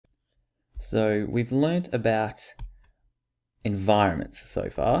So we've learnt about environments so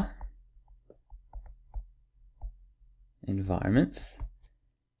far. Environments.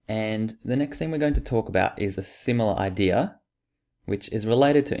 And the next thing we're going to talk about is a similar idea, which is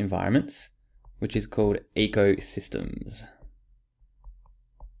related to environments, which is called ecosystems.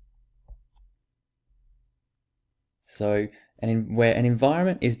 So where an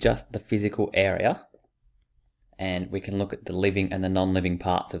environment is just the physical area, and we can look at the living and the non-living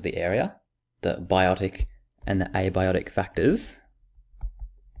parts of the area, the biotic and the abiotic factors.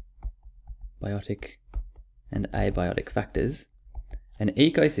 Biotic and abiotic factors. An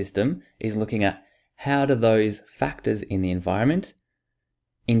ecosystem is looking at how do those factors in the environment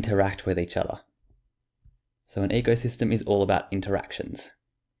interact with each other. So an ecosystem is all about interactions.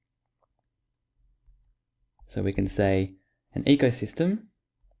 So we can say an ecosystem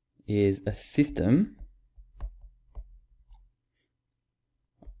is a system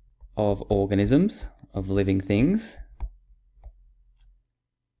of organisms, of living things,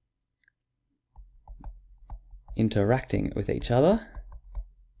 interacting with each other,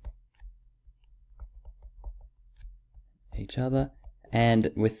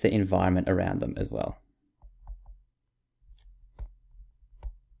 and with the environment around them as well.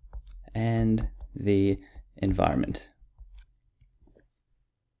 And the environment.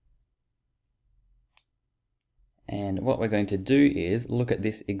 And what we're going to do is look at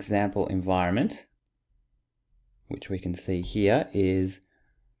this example environment, which we can see here is,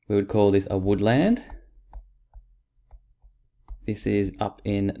 we would call this a woodland. This is up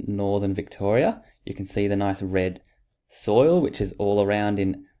in northern Victoria. You can see the nice red soil, which is all around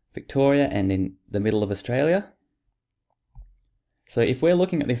in Victoria and in the middle of Australia. So if we're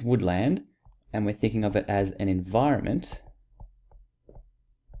looking at this woodland and we're thinking of it as an environment,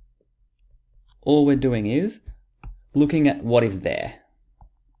 all we're doing is looking at what is there.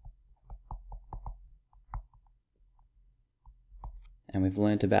 And we've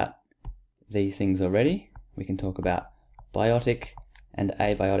learnt about these things already. We can talk about biotic and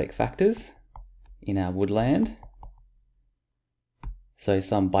abiotic factors in our woodland. So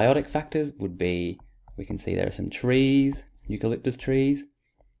some biotic factors would be, we can see there are some trees, eucalyptus trees.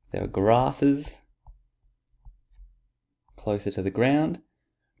 There are grasses closer to the ground.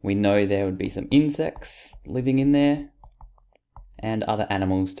 We know there would be some insects living in there and other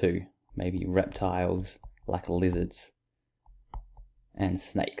animals too, maybe reptiles like lizards and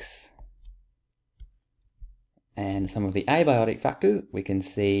snakes. And some of the abiotic factors we can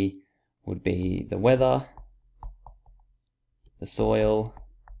see would be the weather, the soil,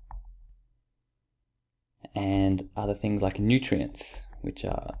 and other things like nutrients, which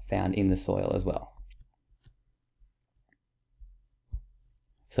are found in the soil as well.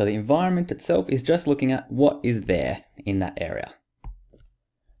 So the environment itself is just looking at what is there in that area.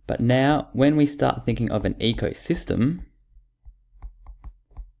 But now, when we start thinking of an ecosystem,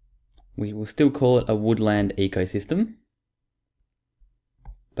 we will still call it a woodland ecosystem.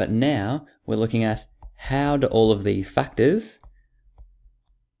 But now we're looking at how do all of these factors,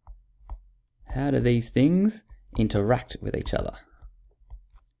 how do these things interact with each other?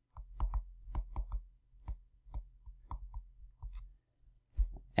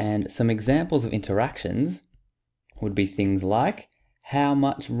 And some examples of interactions would be things like how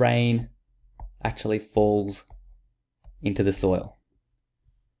much rain actually falls into the soil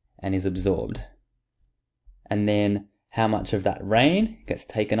and is absorbed. And then how much of that rain gets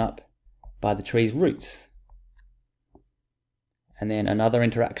taken up by the tree's roots. And then another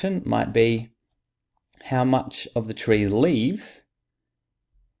interaction might be how much of the tree's leaves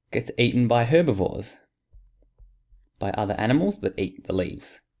gets eaten by herbivores, by other animals that eat the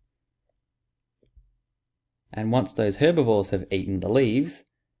leaves. And once those herbivores have eaten the leaves,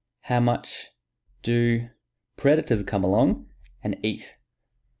 how much do predators come along and eat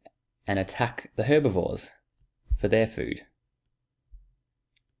and attack the herbivores for their food?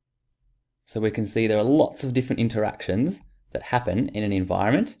 So we can see there are lots of different interactions that happen in an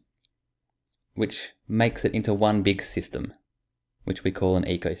environment, which makes it into one big system, which we call an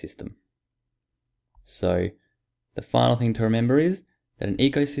ecosystem. So the final thing to remember is that an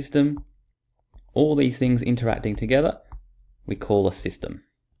ecosystem, all these things interacting together, we call a system.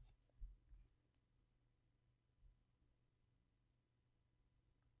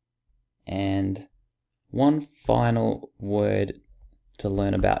 And one final word to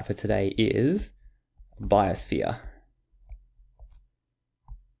learn about for today is biosphere.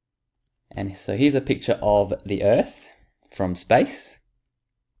 And so here's a picture of the Earth from space.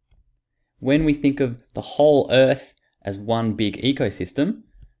 When we think of the whole Earth as one big ecosystem,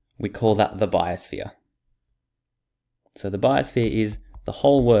 we call that the biosphere. So the biosphere is the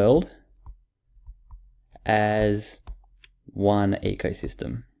whole world as one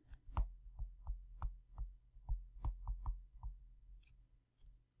ecosystem.